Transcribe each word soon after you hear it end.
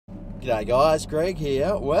G'day guys, Greg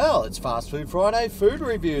here. Well, it's Fast Food Friday food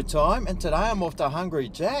review time, and today I'm off to Hungry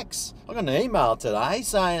Jack's. I got an email today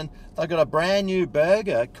saying they got a brand new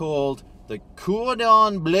burger called the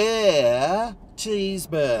Cordon Bleu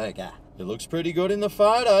Cheeseburger. It looks pretty good in the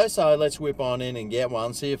photo, so let's whip on in and get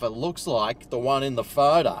one, see if it looks like the one in the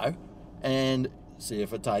photo, and see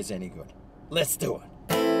if it tastes any good. Let's do it.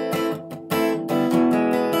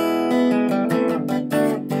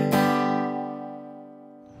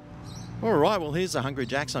 Alright, well here's the Hungry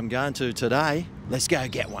Jack's I'm going to today. Let's go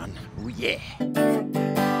get one. Oh yeah.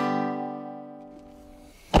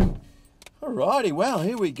 Alrighty, well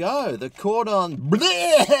here we go. The Cordon Bleu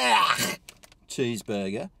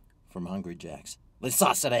Cheeseburger from Hungry Jack's. Let's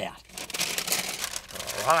suss it out.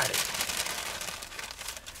 Alrighty.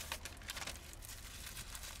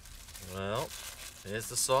 Well, there's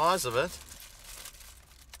the size of it.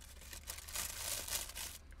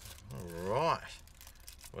 Alright.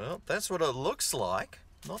 Well, that's what it looks like.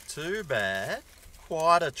 Not too bad.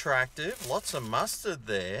 Quite attractive. Lots of mustard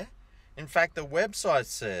there. In fact, the website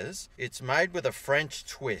says it's made with a French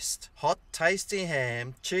twist. Hot, tasty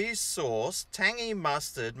ham, cheese sauce, tangy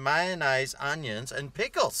mustard, mayonnaise, onions, and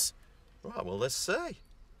pickles. Right, well, let's see.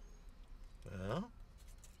 Well,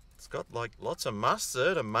 it's got like lots of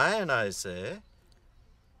mustard and mayonnaise there.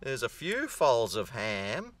 There's a few folds of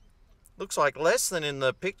ham. Looks like less than in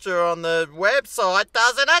the picture on the website,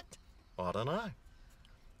 doesn't it? I don't know.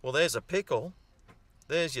 Well, there's a pickle.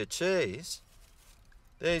 There's your cheese.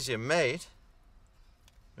 There's your meat.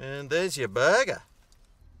 And there's your burger.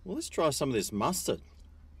 Well, let's try some of this mustard.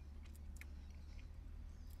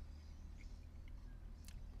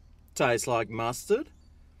 Tastes like mustard,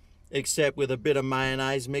 except with a bit of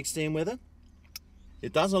mayonnaise mixed in with it.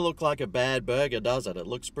 It doesn't look like a bad burger, does it? It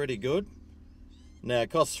looks pretty good. Now,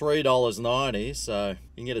 it costs $3.90, so you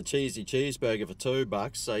can get a cheesy cheeseburger for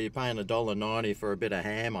 $2, so you're paying $1.90 for a bit of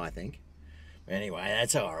ham, I think. Anyway,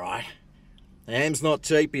 that's all right. Ham's not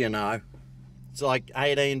cheap, you know. It's like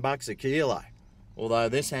 $18 a kilo. Although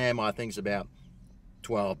this ham, I think, is about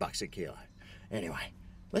 $12 a kilo. Anyway,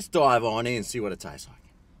 let's dive on in and see what it tastes like.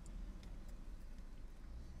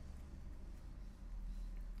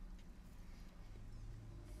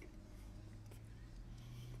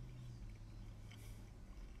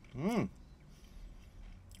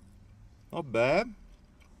 Not bad.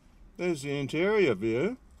 There's the interior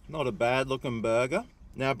view. Not a bad looking burger.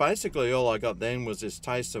 Now basically all I got then was this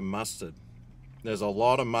taste of mustard. There's a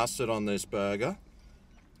lot of mustard on this burger,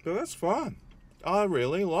 but that's fine. I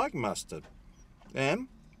really like mustard. And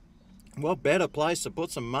what better place to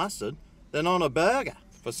put some mustard than on a burger?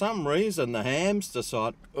 For some reason the hams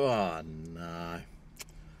decide, oh no.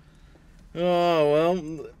 Oh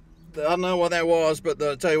well, I don't know what that was, but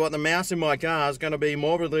I'll tell you what, the mouse in my car is going to be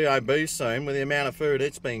morbidly obese soon with the amount of food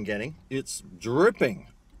it's been getting. It's dripping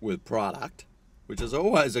with product, which is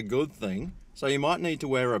always a good thing. So you might need to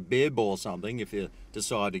wear a bib or something if you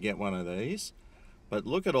decide to get one of these. But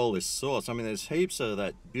look at all this sauce. I mean, there's heaps of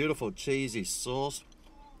that beautiful cheesy sauce.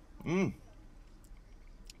 They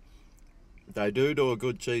do a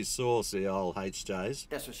good cheese sauce, the old HJs.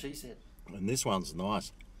 That's what she said. And this one's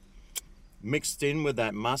nice. Mixed in with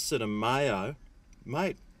that mustard and mayo.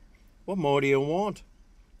 Mate, what more do you want?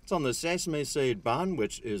 It's on the sesame seed bun,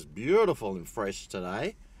 which is beautiful and fresh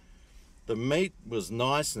today. The meat was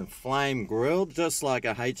nice and flame grilled, just like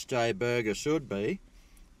a HJ burger should be.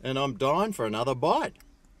 And I'm dying for another bite.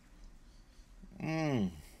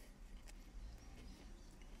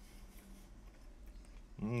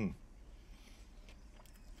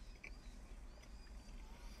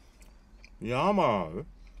 Yummo.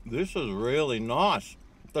 This is really nice.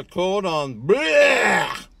 The Cordon Bleu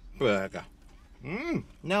burger.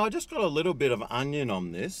 Now I just got a little bit of onion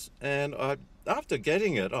on this, and after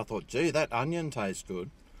getting it, I thought, gee, that onion tastes good.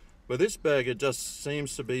 But this burger just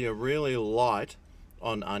seems to be a really light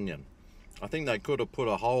on onion. I think they could have put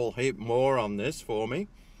a whole heap more on this for me,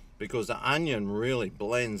 because the onion really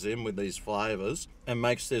blends in with these flavors and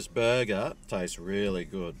makes this burger taste really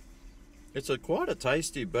good. It's quite a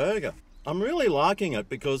tasty burger. I'm really liking it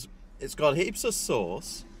because it's got heaps of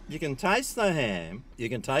sauce. You can taste the ham. You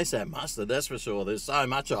can taste that mustard, that's for sure. There's so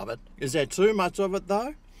much of it. Is there too much of it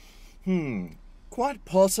though? Quite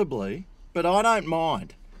possibly, but I don't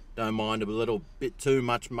mind. Don't mind a little bit too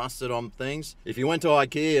much mustard on things. If you went to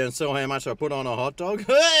IKEA and saw how much I put on a hot dog,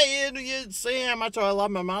 hey, you'd see how much I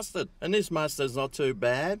love my mustard. And this mustard's not too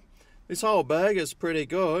bad. This whole burger's pretty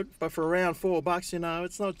good, but for around $4, you know,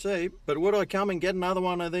 it's not cheap. But would I come and get another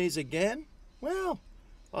one of these again? Well,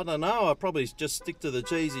 I don't know. I'll probably just stick to the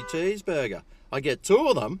cheesy cheeseburger. I get two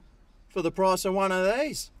of them for the price of one of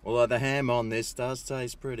these. Although the ham on this does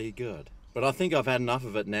taste pretty good. But I think I've had enough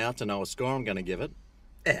of it now to know a score I'm going to give it.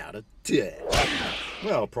 Out of 10.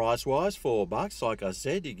 Well, price-wise, $4. Like I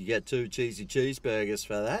said, you can get 2 cheesy cheeseburgers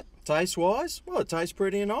for that. Taste-wise, well, it tastes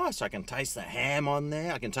pretty nice. I can taste the ham on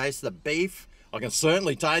there. I can taste the beef. I can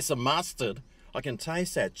certainly taste the mustard. I can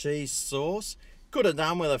taste that cheese sauce. Could have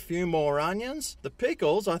done with a few more onions. The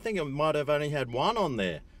pickles, I think it might have only had 1 on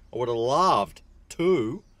there. I would have loved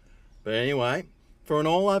 2. But anyway, for an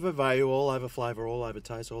all-over value, all-over flavour, all-over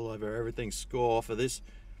taste, all-over everything score for this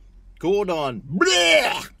Cordon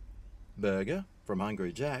Bleu burger from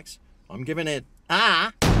Hungry Jack's, I'm giving it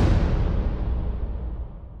a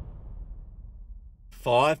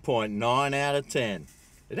 5.9 out of 10.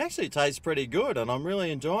 It actually tastes pretty good and I'm really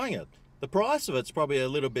enjoying it. The price of it's probably a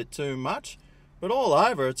little bit too much, but all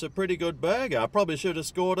over it's a pretty good burger. I probably should have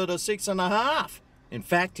scored it a 6.5. In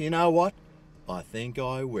fact, you know what? I think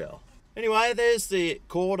I will. Anyway, there's the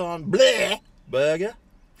Cordon Bleu burger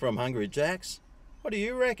from Hungry Jack's. What do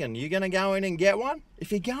you reckon? You going to go in and get one?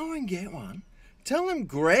 If you go and get one, tell them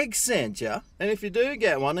Greg sent you. And if you do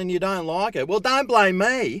get one and you don't like it, well, don't blame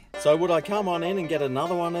me. So would I come on in and get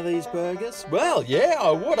another one of these burgers? Well, yeah,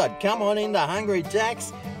 I would. I'd come on into Hungry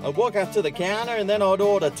Jack's. I'd walk up to the counter and then I'd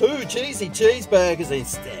order 2 cheesy cheeseburgers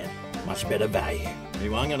instead. Much better value.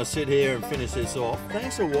 Anyway, I'm going to sit here and finish this off.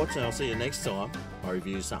 Thanks for watching. I'll see you next time. I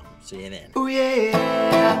review something. See you then. Oh, yeah.